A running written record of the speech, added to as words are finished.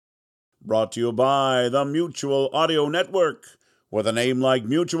Brought to you by the Mutual Audio Network. With a name like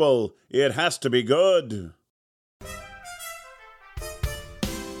Mutual, it has to be good.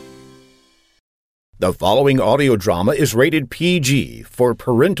 The following audio drama is rated PG for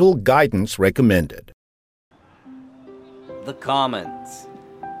parental guidance recommended. The Commons.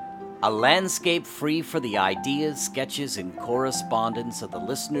 A landscape free for the ideas, sketches, and correspondence of the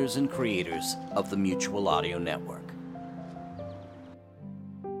listeners and creators of the Mutual Audio Network.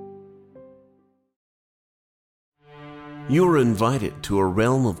 You are invited to a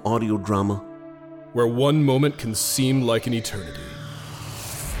realm of audio drama where one moment can seem like an eternity,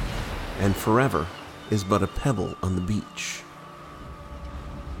 and forever is but a pebble on the beach.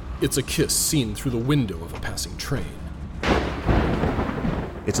 It's a kiss seen through the window of a passing train.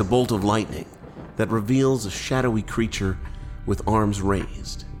 It's a bolt of lightning that reveals a shadowy creature with arms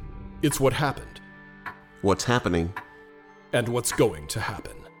raised. It's what happened. What's happening. And what's going to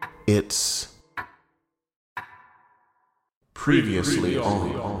happen. It's Previously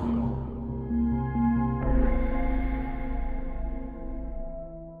on.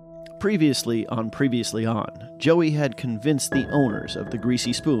 Previously on, Joey had convinced the owners of the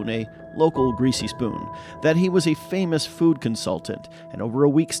Greasy Spoon, a local Greasy Spoon, that he was a famous food consultant, and over a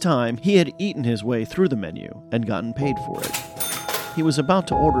week's time, he had eaten his way through the menu and gotten paid for it. He was about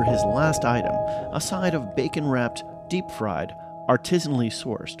to order his last item, a side of bacon-wrapped, deep-fried, artisanally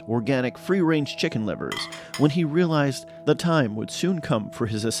sourced, organic, free-range chicken livers, when he realized the time would soon come for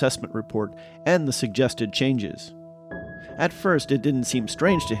his assessment report and the suggested changes. At first, it didn't seem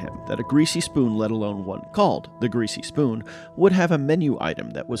strange to him that a Greasy Spoon, let alone one called the Greasy Spoon, would have a menu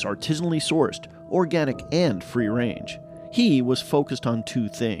item that was artisanally sourced, organic, and free-range. He was focused on two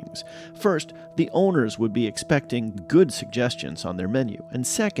things. First, the owners would be expecting good suggestions on their menu, and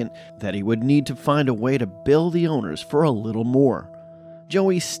second, that he would need to find a way to bill the owners for a little more.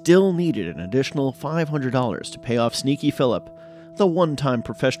 Joey still needed an additional $500 to pay off Sneaky Phillip, the one-time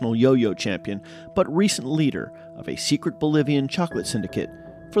professional yo-yo champion, but recent leader of a secret Bolivian chocolate syndicate,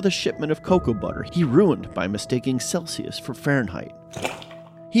 for the shipment of cocoa butter he ruined by mistaking Celsius for Fahrenheit.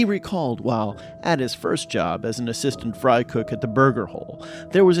 He recalled while at his first job as an assistant fry cook at the Burger Hole,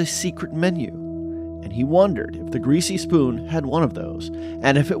 there was a secret menu, and he wondered if the Greasy Spoon had one of those,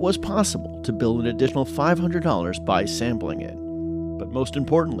 and if it was possible to bill an additional $500 by sampling it. But most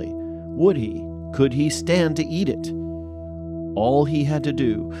importantly, could he stand to eat it? All he had to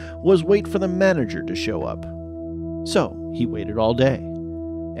do was wait for the manager to show up. So he waited all day,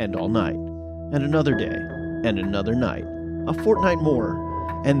 and all night, and another day, and another night, a fortnight more,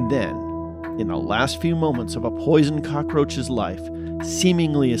 and then, in the last few moments of a poisoned cockroach's life,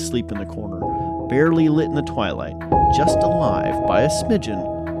 seemingly asleep in the corner, barely lit in the twilight, just alive by a smidgen,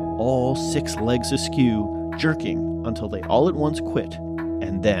 all 6 legs askew, jerking until they all at once quit,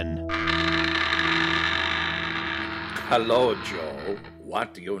 and then... Hello, Joe.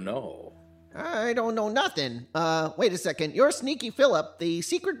 What do you know? I don't know nothing. Wait a second. You're Sneaky Phillip, the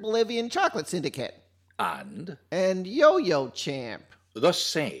secret Bolivian chocolate syndicate. And? And Yo-Yo Champ. The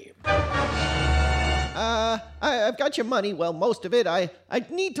same. I've got your money, well, most of it. I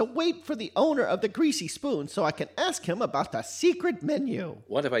need to wait for the owner of the Greasy Spoon so I can ask him about the secret menu.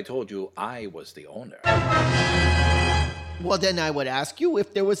 What if I told you I was the owner? Well, then I would ask you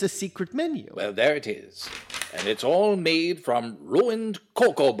if there was a secret menu. Well, there it is. And it's all made from ruined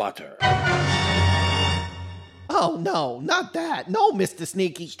cocoa butter. Oh, no, not that. No, Mr.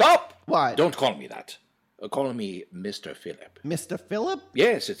 Sneaky. Stop! What? Don't call me that. Call me Mr. Phillip. Mr. Phillip?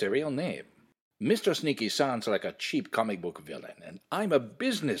 Yes, it's a real name. Mr. Sneaky sounds like a cheap comic book villain, and I'm a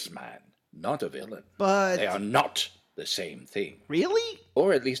businessman, not a villain. But... They are not the same thing. Really?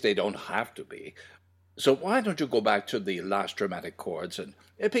 Or at least they don't have to be. So why don't you go back to the last dramatic chords and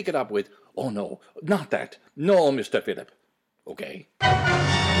pick it up with, oh no, not that. No, Mr. Phillip. Okay?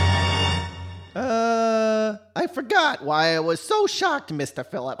 I forgot why I was so shocked, Mr.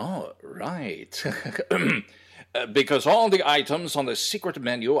 Phillip. Oh, right. Because all the items on the secret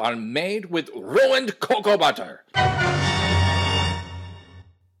menu are made with ruined cocoa butter.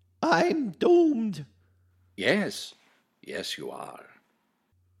 I'm doomed. Yes. Yes, you are.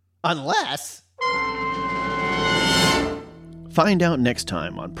 Unless... Find out next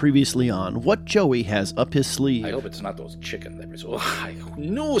time on Previously On what Joey has up his sleeve. I hope it's not those chicken livers. Oh, I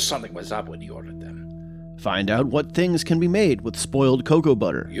knew something was up when you ordered them. Find out what things can be made with spoiled cocoa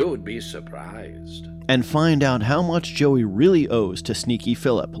butter. You'd be surprised. And find out how much Joey really owes to Sneaky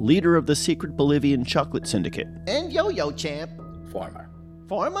Phillip, leader of the secret Bolivian chocolate syndicate. And Yo-Yo Champ. Former.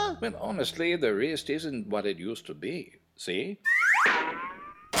 Former? Well, honestly, the wrist isn't what it used to be. See?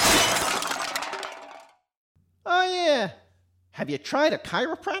 Oh, yeah. Have you tried a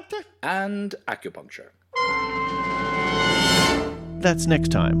chiropractor? And acupuncture. That's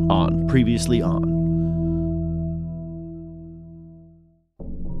next time on Previously On.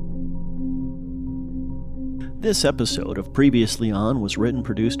 This episode of Previously On was written,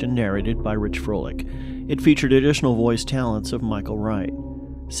 produced, and narrated by Rich Froelich. It featured additional voice talents of Michael Wright.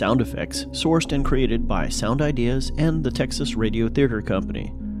 Sound effects sourced and created by Sound Ideas and the Texas Radio Theater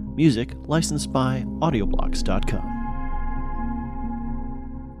Company. Music licensed by audioblocks.com.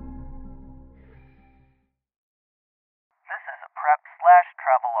 This is a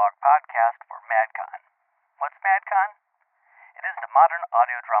prep/travelogue podcast for MadCon. What's MadCon? It is the Modern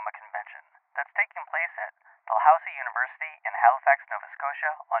Audio Drama Convention that's taking place at Dalhousie University in Halifax, Nova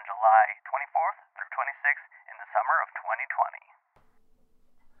Scotia on July 24th through 26th in the summer of 2020.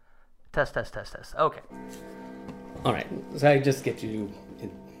 Test. Okay. All right. So I just get you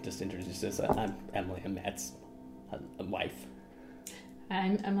just introduced as I'm Emily. I'm Matt's wife.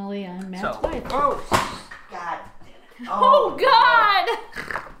 I'm Emily. I'm Matt's wife. Oh, God. Oh, God!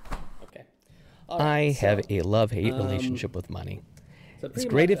 Okay. I have a love-hate relationship with money. It's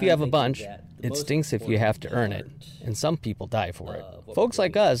great if you have a bunch. It stinks if you have to earn it, and some people die for it. Folks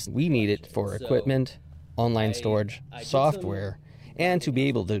like us, we need it for equipment, online storage, software, and to be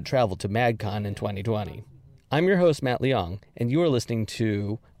able to travel to MadCon in 2020. I'm your host, Matt Leong, and you are listening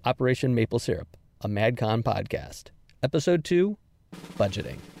to Operation Maple Syrup, a MadCon podcast. Episode 2,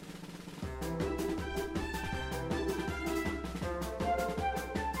 Budgeting.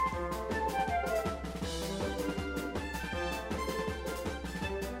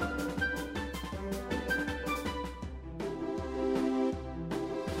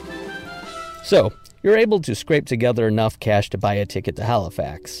 So, you're able to scrape together enough cash to buy a ticket to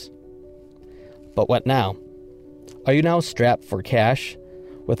Halifax. But what now? Are you now strapped for cash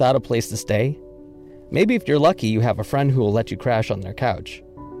without a place to stay? Maybe if you're lucky, you have a friend who will let you crash on their couch.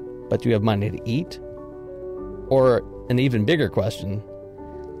 But do you have money to eat? Or, an even bigger question,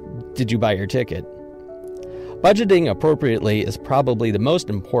 did you buy your ticket? Budgeting appropriately is probably the most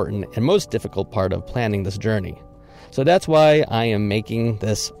important and most difficult part of planning this journey. So that's why I am making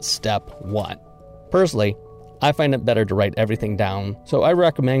this step 1. Personally, I find it better to write everything down, so I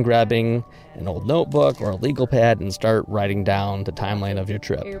recommend grabbing an old notebook or a legal pad and start writing down the timeline of your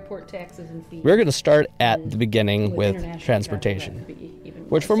trip. Airport taxes and fees. We're going to start at the beginning with transportation,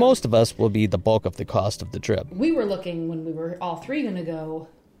 which for most of us will be the bulk of the cost of the trip. We were looking, when we were all three going to go,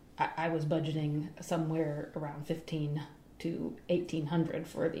 I was budgeting somewhere around $1,500 to $1,800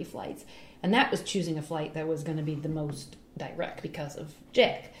 for the flights. And that was choosing a flight that was going to be the most direct because of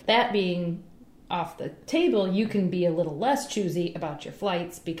Jack. That being off the table, you can be a little less choosy about your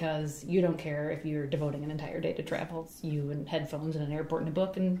flights because you don't care if you're devoting an entire day to travel. It's you and headphones and an airport and a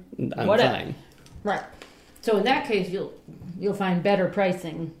book and I'm whatever. fine. Right. So in that case, you'll find better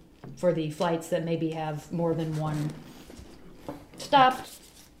pricing for the flights that maybe have more than one stop,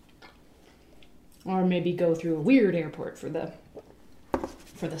 or maybe go through a weird airport for the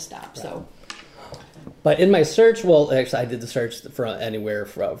stop. Right. So. But in my search, well, actually, I did the search for anywhere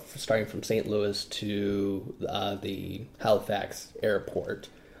from starting from St. Louis to the Halifax airport.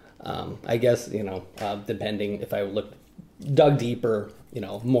 I guess, depending if I dug deeper,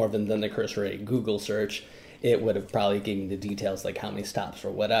 more than the cursory Google search, it would have probably given me the details like how many stops or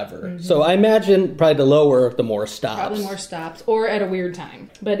whatever. Mm-hmm. So I imagine probably the lower, the more stops. Probably more stops, or at a weird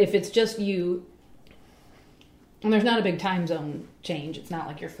time. But if it's just you, and there's not a big time zone change. It's not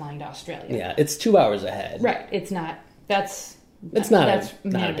like you're flying to Australia. Yeah, it's 2 hours ahead. Right. It's not. That's not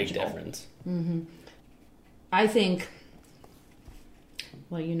a big difference. Mm-hmm. I think.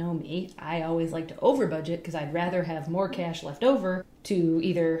 Well, you know me. I always like to over budget because I'd rather have more cash left over to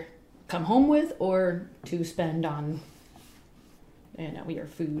either come home with or to spend on, your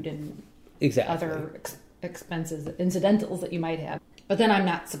food and other expenses, incidentals that you might have. But then I'm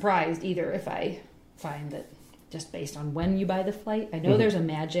not surprised either if I find that. Just based on when you buy the flight. I know there's a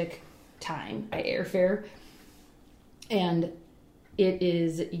magic time by airfare, and it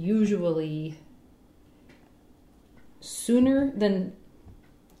is usually sooner than,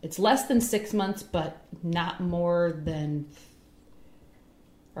 it's less than 6 months, but not more than,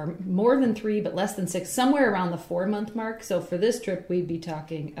 or more than 3, but less than 6, somewhere around the 4-month mark. So for this trip, we'd be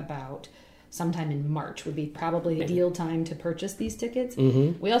talking about sometime in March would be probably the ideal time to purchase these tickets.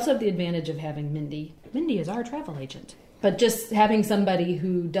 Mm-hmm. We also have the advantage of having Mindy. Mindy is our travel agent. But just having somebody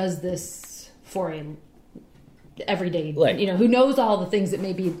who does this for a everyday, who knows all the things that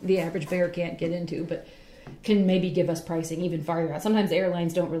maybe the average bear can't get into, but can maybe give us pricing even farther out. Sometimes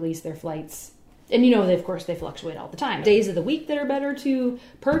airlines don't release their flights And of course, they fluctuate all the time. Days of the week that are better to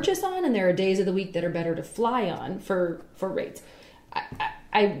purchase on, and there are days of the week that are better to fly on for rates.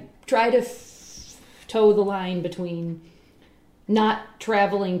 I try to toe the line between not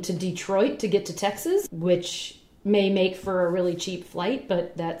traveling to Detroit to get to Texas, which may make for a really cheap flight,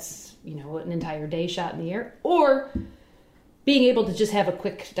 but that's, an entire day shot in the air, or being able to just have a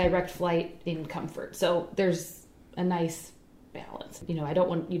quick direct flight in comfort. So there's a nice balance. I don't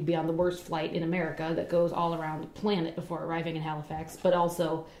want you to be on the worst flight in America that goes all around the planet before arriving in Halifax, but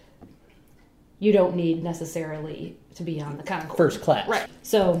also you don't need necessarily to be on the Concorde. First class. Right.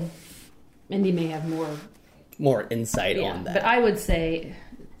 So Mindy may have more insight on that. But I would say,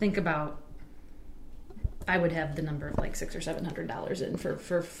 I would have the number of like $600 or $700 in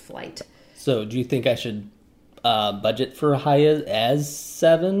for flight. So do you think I should budget for high as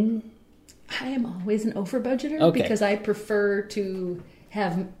 7? I am always an over budgeter because I prefer to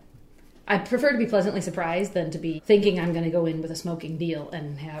be pleasantly surprised than to be thinking I'm going to go in with a smoking deal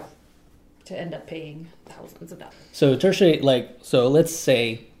and have to end up paying thousands of dollars. So tertiary, let's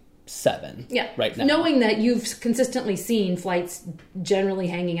say 7. Yeah. Right now. Knowing that you've consistently seen flights generally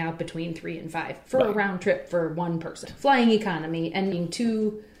hanging out between 3 and 5 for a round trip for one person. Flying economy and being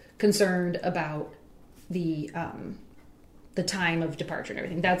too concerned about the time of departure and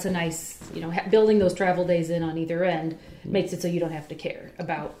everything. That's a nice, building those travel days in on either end makes it so you don't have to care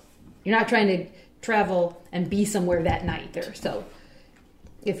about, you're not trying to travel and be somewhere that night there. So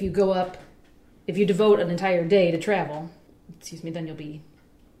if you devote an entire day to travel, then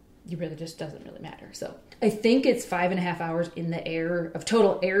you really just doesn't really matter. So I think it's 5.5 hours in the air of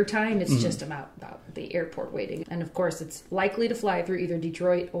total air time. It's just about the airport waiting. And of course it's likely to fly through either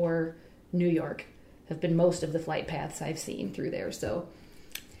Detroit or New York. Have been most of the flight paths I've seen through there. So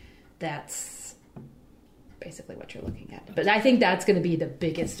that's basically what you're looking at. But I think that's going to be the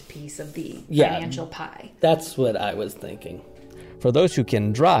biggest piece of the financial pie. That's what I was thinking. For those who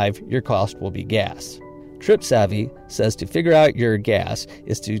can drive, your cost will be gas. Trip Savvy says to figure out your gas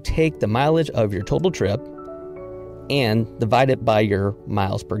is to take the mileage of your total trip and divide it by your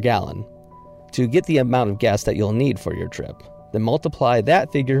miles per gallon to get the amount of gas that you'll need for your trip. Then multiply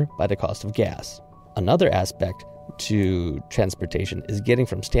that figure by the cost of gas. Another aspect to transportation is getting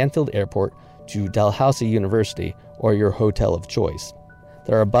from Stanfield Airport to Dalhousie University or your hotel of choice.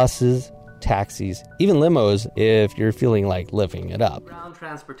 There are buses, taxis, even limos if you're feeling like living it up. Ground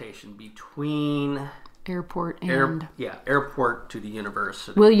transportation between airport and airport to the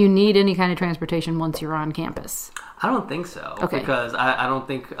university. Will you need any kind of transportation once you're on campus? I don't think so. Okay. Because I don't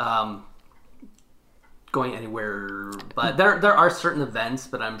think going anywhere, but there are certain events,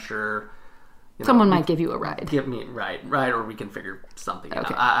 but I'm sure someone might give you a ride. Give me right, or we can figure something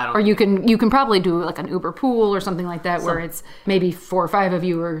out. I don't. Or you can probably do like an Uber pool or something like that, where it's maybe 4 or 5 of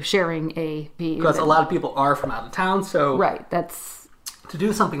you are sharing a fee. Because a lot of people are from out of town, so that's to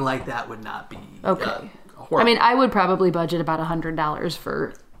do something like that would not be okay. Horrible. I would probably budget about $100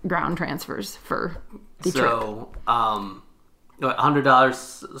 for ground transfers for the trip. So,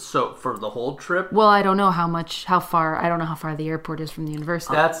 $100 so for the whole trip? Well, I don't know how far. I don't know how far the airport is from the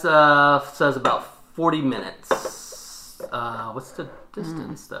university. That's says about 40 minutes. What's the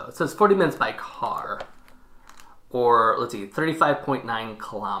distance though? It says 40 minutes by car, or let's see, 35.9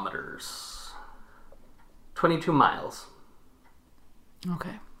 kilometers, 22 miles.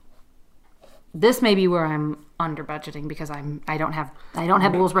 Okay. This may be where I'm under budgeting because I don't have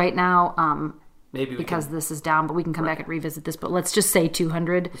rules right now. Maybe this is down, but we can come back and revisit this. But let's just say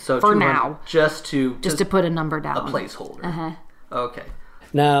 200 for 200, now, just to put a number down, a placeholder. Uh-huh. Okay.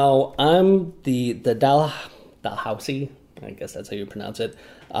 Now I'm the Dalhousie, I guess that's how you pronounce it.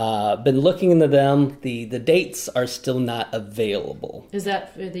 Been looking into them. The dates are still not available. Is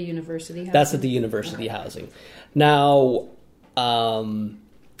that for the university housing? That's at the university housing. Now, on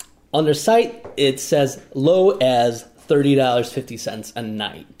their site, it says low as $30.50 a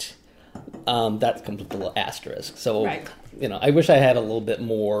night. That comes with a little asterisk. So, I wish I had a little bit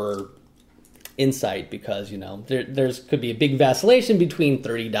more insight because, there's could be a big vacillation between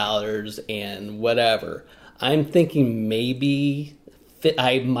 $30 and whatever. I'm thinking maybe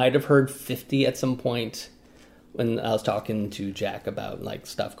I might have heard 50 at some point when I was talking to Jack about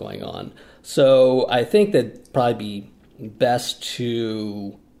stuff going on. So I think that'd probably be best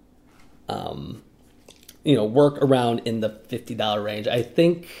to work around in the $50 range. I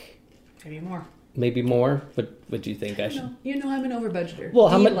think maybe more. What do you think I should? I'm an over budgeter. Well,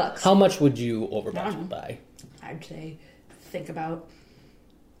 how much would you over budget by? I'd say think about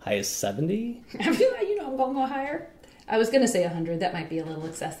high as 70. I'm going to go higher. I was going to say 100. That might be a little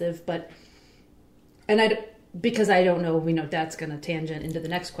excessive, but because I don't know, that's going to tangent into the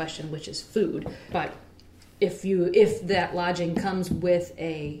next question, which is food. But if that lodging comes with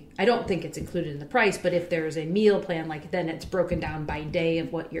I don't think it's included in the price, but if there's a meal plan, like then it's broken down by day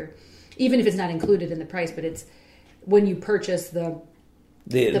of what even if it's not included in the price, but it's when you purchase the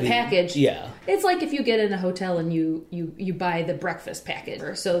package. Yeah. It's like if you get in a hotel and you buy the breakfast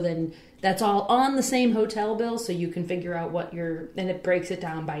package. So then that's all on the same hotel bill, so you can figure out and it breaks it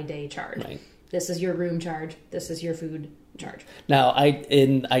down by day charge. Right. This is your room charge. This is your food charge. Now, I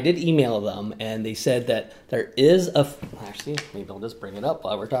did email them, and they said that there is actually, maybe I'll just bring it up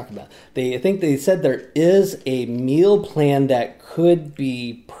while we're talking about it. I think they said there is a meal plan that could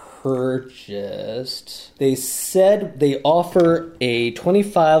be purchased. They said they offer a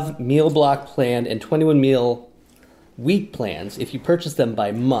 25 meal block plan and 21 meal week plans if you purchase them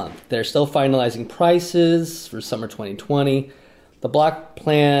by month. They're still finalizing prices for summer 2020. The block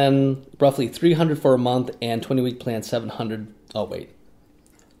plan, roughly $300 for a month, and 20-week plan, $700. Oh, wait.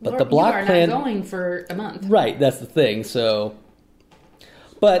 But the block plan... You are not going for a month. Right, that's the thing. So,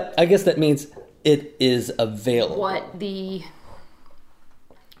 but I guess that means it is available.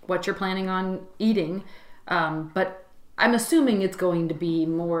 What you're planning on eating. But I'm assuming it's going to be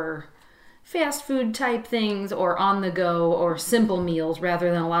more fast food type things or on the go or simple meals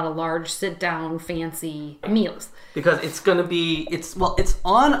rather than a lot of large sit down fancy meals. Because it's going to be, it's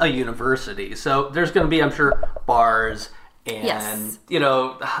on a university, so there's going to be, I'm sure, bars and,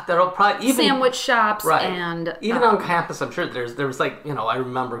 there'll probably even... Sandwich shops, right. And... Even on campus, I'm sure there was I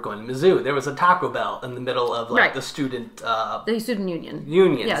remember going to Mizzou, there was a Taco Bell in the middle of, right. the student... the student union.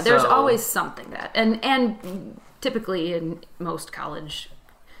 Yeah, there's always something that... And typically in most college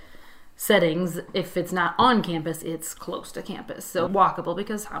settings, if it's not on campus, it's close to campus. So walkable,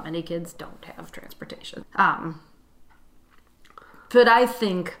 because how many kids don't have transportation? But I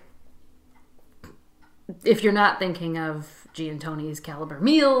think if you're not thinking of G and Tony's caliber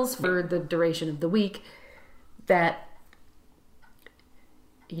meals for the duration of the week, that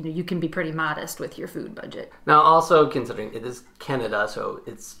you can be pretty modest with your food budget. Now, also considering it is Canada, so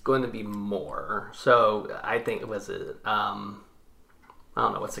it's going to be more. So I think it was I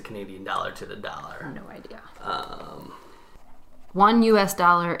don't know, what's the Canadian dollar to the dollar? No idea. $1 US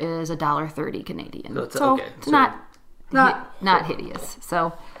is $1.30 Canadian. So okay. It's not hideous.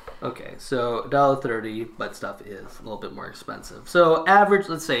 So okay, so $1.30, but stuff is a little bit more expensive. So average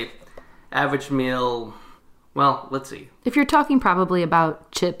meal. Well, let's see. If you're talking probably about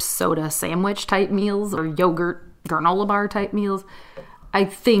chips, soda, sandwich type meals or yogurt, granola bar type meals, I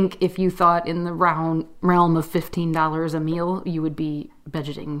think if you thought in the realm of $15 a meal, you would be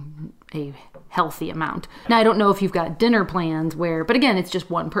budgeting a healthy amount. Now, I don't know if you've got dinner plans but again, it's just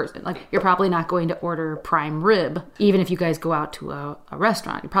one person. Like, you're probably not going to order prime rib. Even if you guys go out to a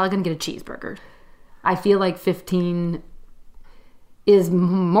restaurant, you're probably going to get a cheeseburger. I feel like $15 is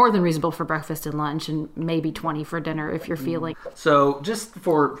more than reasonable for breakfast and lunch, and maybe $20 for dinner if you're feeling. So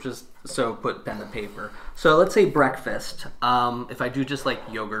so put pen to paper. So let's say breakfast. If I do just like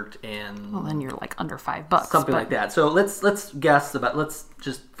yogurt and then you're like under $5, something like that. So let's guess about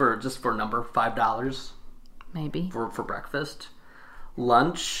just for a number, $5 maybe for breakfast.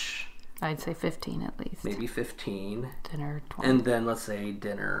 Lunch, I'd say 15 at least. Maybe 15. Dinner 20. And then let's say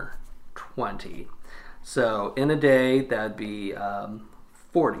dinner 20. So in a day, that'd be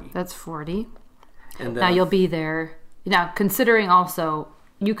 40. That's 40. And then, now you'll be there. Now, considering also,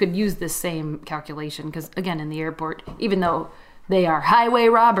 you could use this same calculation because, again, in the airport, even though they are highway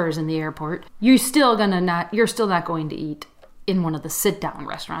robbers in the airport, you're still not going to eat in one of the sit-down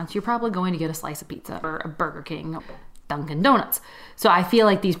restaurants. You're probably going to get a slice of pizza or a Burger King, Dunkin' Donuts. So I feel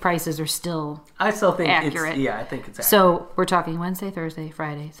like these prices are still I still think accurate. I think it's accurate. So we're talking Wednesday, Thursday,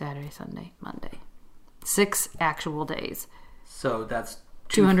 Friday, Saturday, Sunday, Monday. 6 actual days. So that's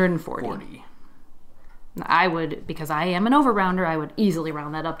 240. I would, because I am an over-rounder, I would easily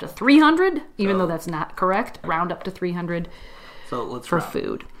round that up to 300, even though that's not correct. Round up to 300 for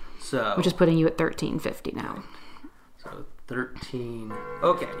food. So, which is putting you at $13.50 now. So 13.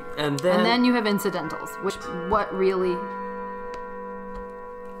 Okay, and then you have incidentals, which what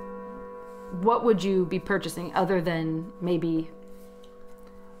would you be purchasing other than maybe you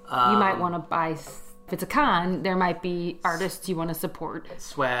might want to buy. If it's a con, there might be artists you want to support.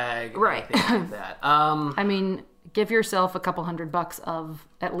 Swag. Right. Like that. I mean, give yourself a couple $100 of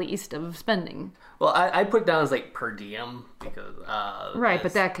spending. Well, I put down as like per diem because... right,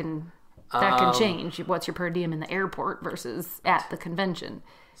 but that can change. What's your per diem in the airport versus at the convention?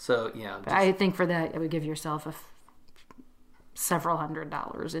 So, yeah. But I think for that, I would give yourself several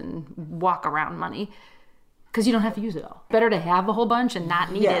 $100s in walk-around money. Because you don't have to use it all. Better to have a whole bunch and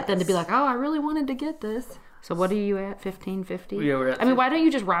not need it than to be like, oh, I really wanted to get this. So what are you at? 1550? Yeah, we're at I mean, why don't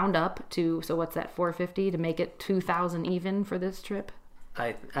you just round up to, so what's that, 450 to make it 2,000 even for this trip?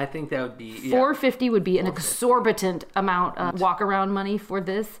 I think that would be... 450 would be an exorbitant amount of walk-around money for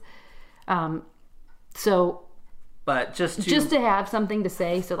this. But just to have something to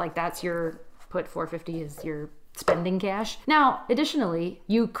say, so like that's your, put 450 is your spending cash. Now, additionally,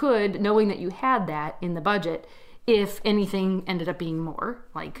 you could, knowing that you had that in the budget, if anything ended up being more,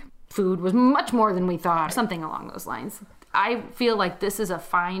 like food was much more than we thought, something along those lines. I feel like this is a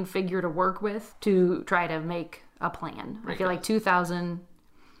fine figure to work with to try to make a plan. I feel like 2,000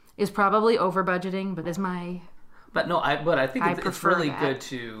 is probably over budgeting, but is my... But no, I think it's really good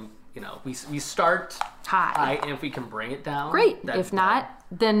to, we start high, and if we can bring it down. Great. If not,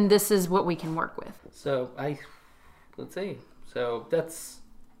 then this is what we can work with. So let's see. So that's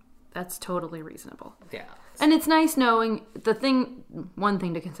totally reasonable. Yeah. And it's nice knowing one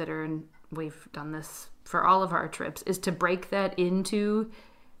thing to consider, and we've done this for all of our trips, is to break that into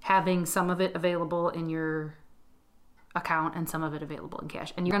having some of it available in your account and some of it available in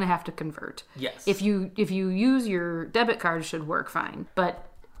cash. And you're going to have to convert. Yes. If you use your debit card, should work fine. But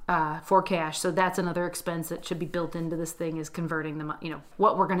for cash, so that's another expense that should be built into this thing, is converting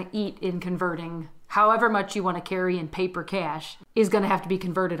what we're going to eat in converting. However much you want to carry in paper cash is going to have to be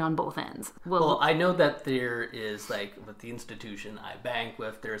converted on both ends. Well, I know that there is, like, with the institution I bank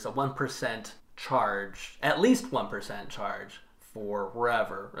with, there's a 1% charge, at least 1% charge for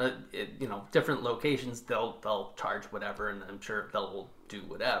wherever. Different locations, they'll charge whatever, and I'm sure they'll do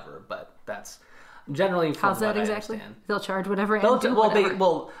whatever, but that's generally from how's that what exactly? I understand. They'll charge whatever and do whatever.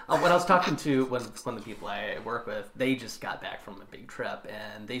 When I was talking to one of the people I work with, they just got back from a big trip,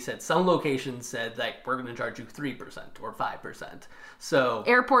 and they said some locations said, like, we're going to charge you 3% or 5%. So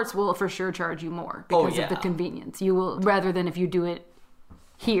airports will for sure charge you more because of the convenience. You will, rather than if you do it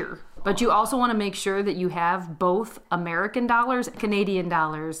here. But you also want to make sure that you have both American dollars and Canadian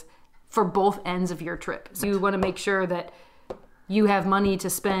dollars for both ends of your trip. So you want to make sure that you have money to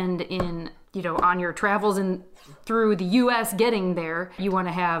spend in, on your travels and through the U.S. getting there. You want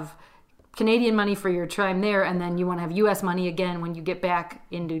to have Canadian money for your time there, and then you want to have U.S. money again when you get back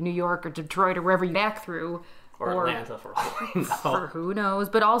into New York or Detroit or wherever you're back through. Or Atlanta for who knows.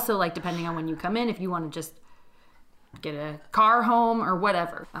 But also, like, depending on when you come in, if you want to just get a car home or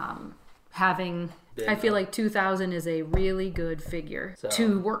whatever. I feel like 2,000 is a really good figure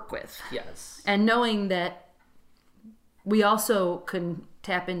to work with. Yes. And knowing that we also can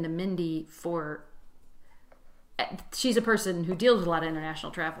tap into Mindy she's a person who deals with a lot of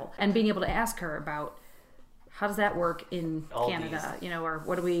international travel, and being able to ask her about how does that work in Canada, or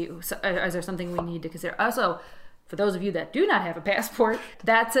what is there something we need to consider? Also, for those of you that do not have a passport,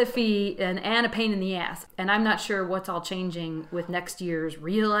 that's a fee and a pain in the ass. And I'm not sure what's all changing with next year's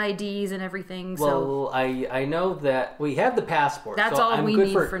real IDs and everything. Well, I know that we have the passport. That's all we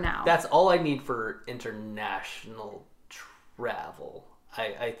need for now. That's all I need for international travel.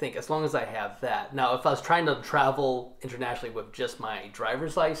 I think as long as I have that. Now, if I was trying to travel internationally with just my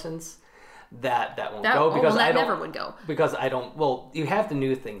driver's license, that won't go because I don't. Never would go because I don't. Well, you have the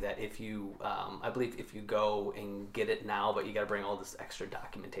new thing that if you, I believe, if you go and get it now, but you got to bring all this extra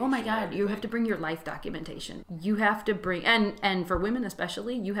documentation. Oh my God! You have to bring your life documentation. You have to bring, and for women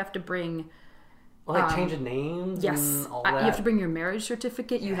especially, you have to bring. Well, like change of names. Yes, and all that. You have to bring your marriage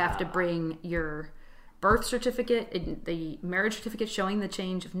certificate. You have to bring your birth certificate, the marriage certificate showing the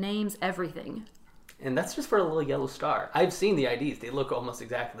change of names, everything. And that's just for a little yellow star. I've seen the IDs. They look almost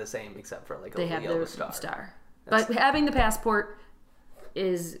exactly the same except for like a little yellow star. But having the passport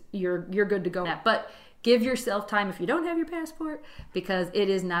is you're good to go. But give yourself time if you don't have your passport, because it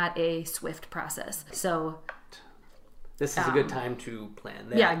is not a swift process. So this is a good time to plan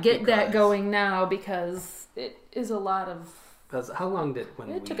that. Yeah, get that going now, because it is a lot of... Because how long did...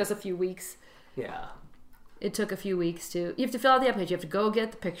 It took us a few weeks. Yeah. It took a few weeks to... You have to fill out the application. You have to go get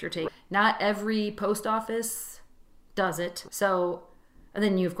the picture taken. Not every post office does it. So, and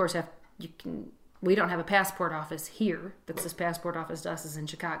then you, of course, we don't have a passport office here. The closest passport office to us is in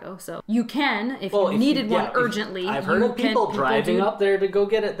Chicago. So you can, if you needed one urgently. I've heard of people driving up there to go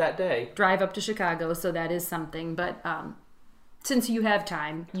get it that day. Drive up to Chicago, so that is something. But since you have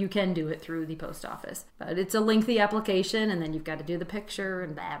time, you can do it through the post office. But it's a lengthy application, and then you've got to do the picture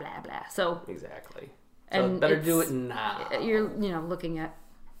and blah, blah, blah. So exactly. So better do it now. You're, looking at,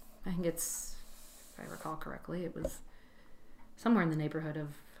 I think it's, if I recall correctly, it was somewhere in the neighborhood of,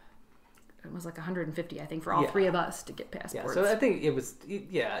 it was like 150, I think, for all three of us to get passports. Yeah, so I think it was,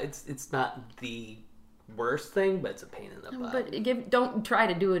 it's not the worst thing, but it's a pain in the butt. But don't try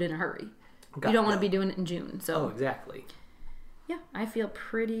to do it in a hurry. You don't want to be doing it in June. So exactly. Yeah, I feel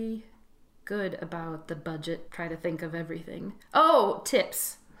pretty good about the budget. Try to think of everything. Oh,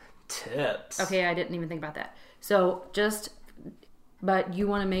 tips. Tips. Okay, I didn't even think about that. So but you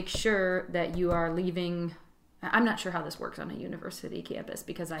want to make sure that you are leaving. I'm not sure how this works on a university campus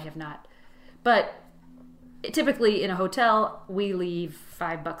because I have not. But typically in a hotel, we leave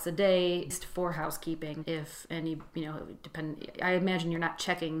 $5 a day for housekeeping. If any, I imagine you're not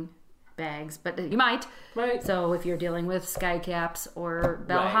checking bags, but you might. Right. So if you're dealing with sky caps or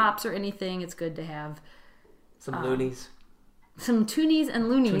bellhops or anything, it's good to have some loonies. Some toonies and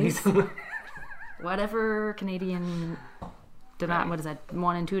loonies. Whatever Canadian... What is that?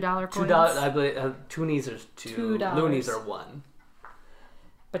 $1 and $2 coins? $2. I believe toonies are $2. Loonies are $1.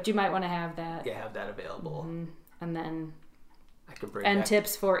 But you might want to have that. Yeah, have that available. Mm-hmm. And then I could bring and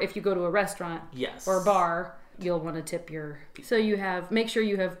tips for if you go to a restaurant or a bar, you'll want to tip your. So make sure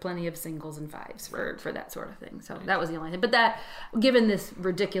you have plenty of singles and fives for that sort of thing. So that was the only thing. But that, given this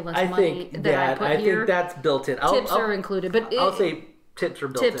ridiculous money I put here, think that's built in. Tips are included, but I'll say. Tips are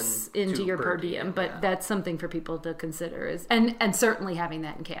built into your per diem, but that's something for people to consider and certainly having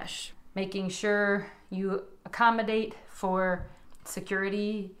that in cash. Making sure you accommodate for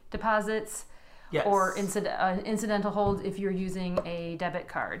security deposits or incidental holds if you're using a debit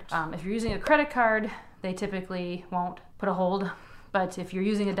card. If you're using a credit card, they typically won't put a hold, but if you're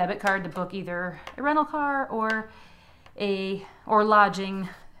using a debit card to book either a rental car or lodging,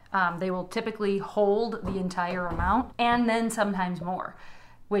 they will typically hold the entire amount and then sometimes more,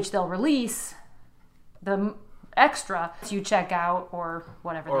 which they'll release the extra as you check out or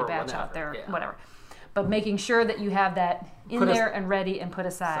whatever they batch out there, whatever. But making sure that you have that in there and ready and put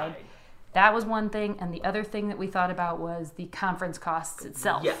aside. That was one thing. And the other thing that we thought about was the conference costs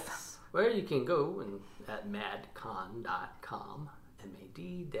itself. Yes. Where you can go at madcon.com,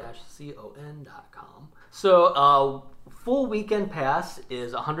 mad-con.com. So, full weekend pass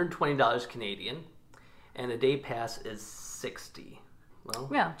is $120 Canadian, and a day pass is $60. Well,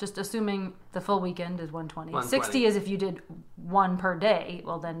 yeah, just assuming the full weekend is $120. $60 is if you did one per day.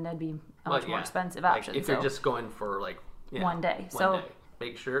 Well, then that'd be a much more expensive option. If you're just going for one day,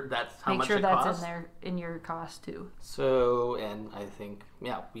 make sure that's how much it costs. Make sure that's in there in your cost too. So, and I think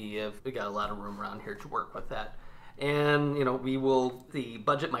we got a lot of room around here to work with that, and the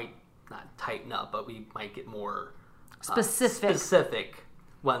budget might not tighten up, but we might get more specific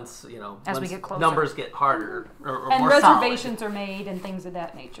once as we get closer. Numbers get harder or and more reservations solid. Are made and things of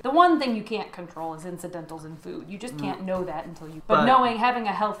that nature. The one thing you can't control is incidentals in food. You just can't know that until you. But having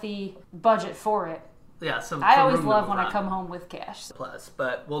a healthy budget for it. Yeah, I always love when I come home with cash. Plus,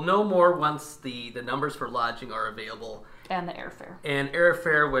 but we'll know more once the numbers for lodging are available and the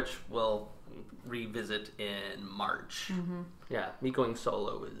airfare. Which we'll revisit in March. Mm-hmm. Yeah, me going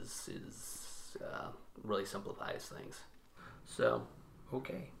solo is really simplifies things. So,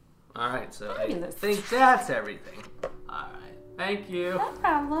 okay. All right, so I think that's everything. All right. Thank you. No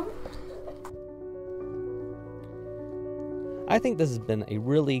problem. I think this has been a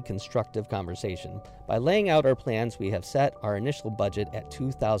really constructive conversation. By laying out our plans, we have set our initial budget at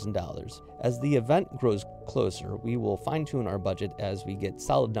 $2,000. As the event grows closer, we will fine-tune our budget as we get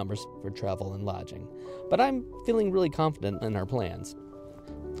solid numbers for travel and lodging. But I'm feeling really confident in our plans.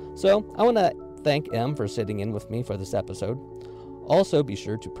 So, I want to thank Em for sitting in with me for this episode. Also, be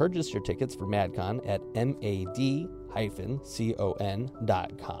sure to purchase your tickets for MadCon at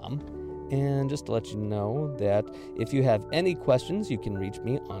mad-con.com. And just to let you know that if you have any questions, you can reach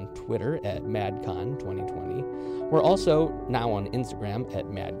me on Twitter at MadCon2020. We're also now on Instagram at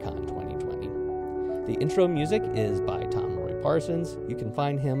MadCon2020. The intro music is by Tom Roy Parsons. You can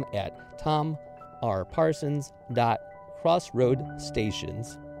find him at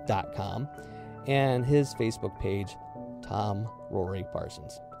tomrparsons.crossroadstations.com and his Facebook page, Tom Rory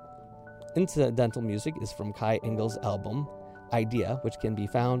Parsons. Incidental music is from Kai Engel's album, Idea, which can be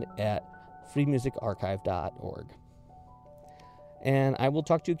found at freemusicarchive.org. And I will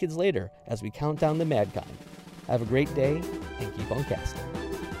talk to you kids later as we count down the MadCon. Have a great day and keep on casting.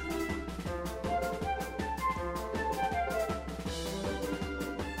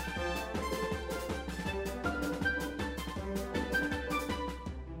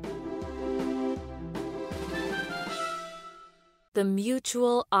 The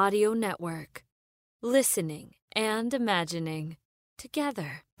Mutual Audio Network. Listening and imagining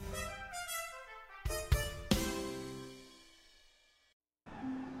together.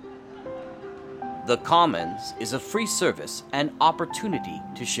 The Commons is a free service and opportunity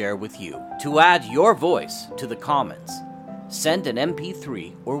to share with you. To add your voice to the Commons, send an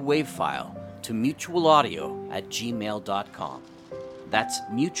MP3 or WAV file to mutualaudio@gmail.com. That's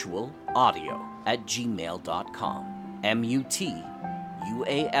mutualaudio@gmail.com. MUTUAL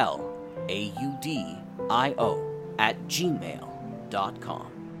mutualaudio@gmail.com.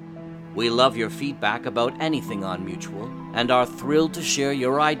 We love your feedback about anything on Mutual and are thrilled to share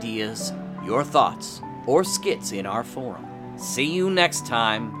your ideas, your thoughts, or skits in our forum. See you next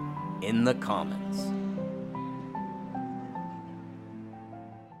time in the comments.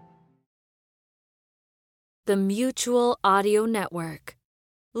 The Mutual Audio Network.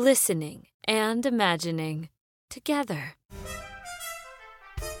 Listening and imagining together.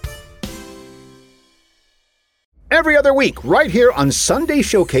 Every other week, right here on Sunday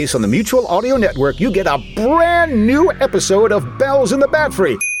Showcase on the Mutual Audio Network, you get a brand new episode of Bells in the Bat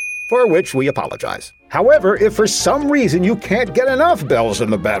Free, for which we apologize. However, if for some reason you can't get enough Bells in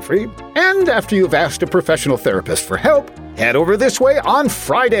the Bat Free, and after you've asked a professional therapist for help, head over this way on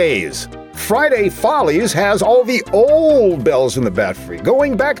Fridays. Friday Follies has all the old Bells in the Bat Free,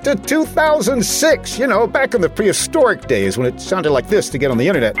 going back to 2006, back in the prehistoric days when it sounded like this to get on the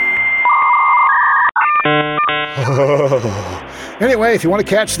internet. Anyway, if you want to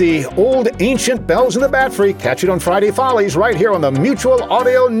catch the old ancient Bells in the Bat Free, catch it on Friday Follies right here on the Mutual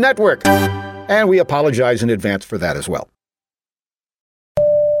Audio Network. And we apologize in advance for that as well.